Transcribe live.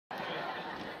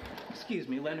Excuse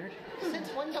me, Leonard. Since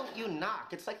when don't you knock?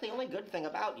 It's like the only good thing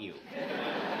about you.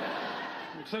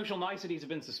 Social niceties have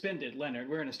been suspended, Leonard.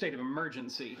 We're in a state of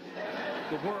emergency.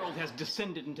 The world has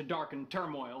descended into darkened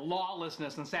turmoil.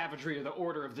 Lawlessness and savagery are the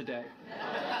order of the day.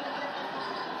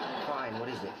 Fine, what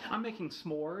is it? I'm making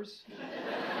s'mores.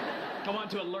 I want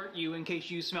to alert you in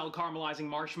case you smelled caramelizing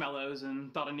marshmallows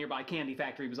and thought a nearby candy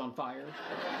factory was on fire.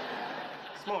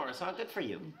 S'mores, huh? Good for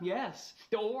you. Yes.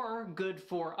 Or good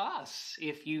for us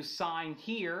if you sign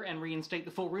here and reinstate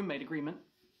the full roommate agreement.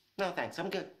 No, thanks. I'm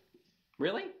good.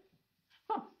 Really?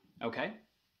 Huh. Okay.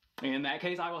 In that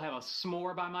case, I will have a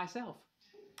s'more by myself.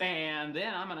 And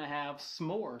then I'm going to have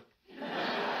s'more.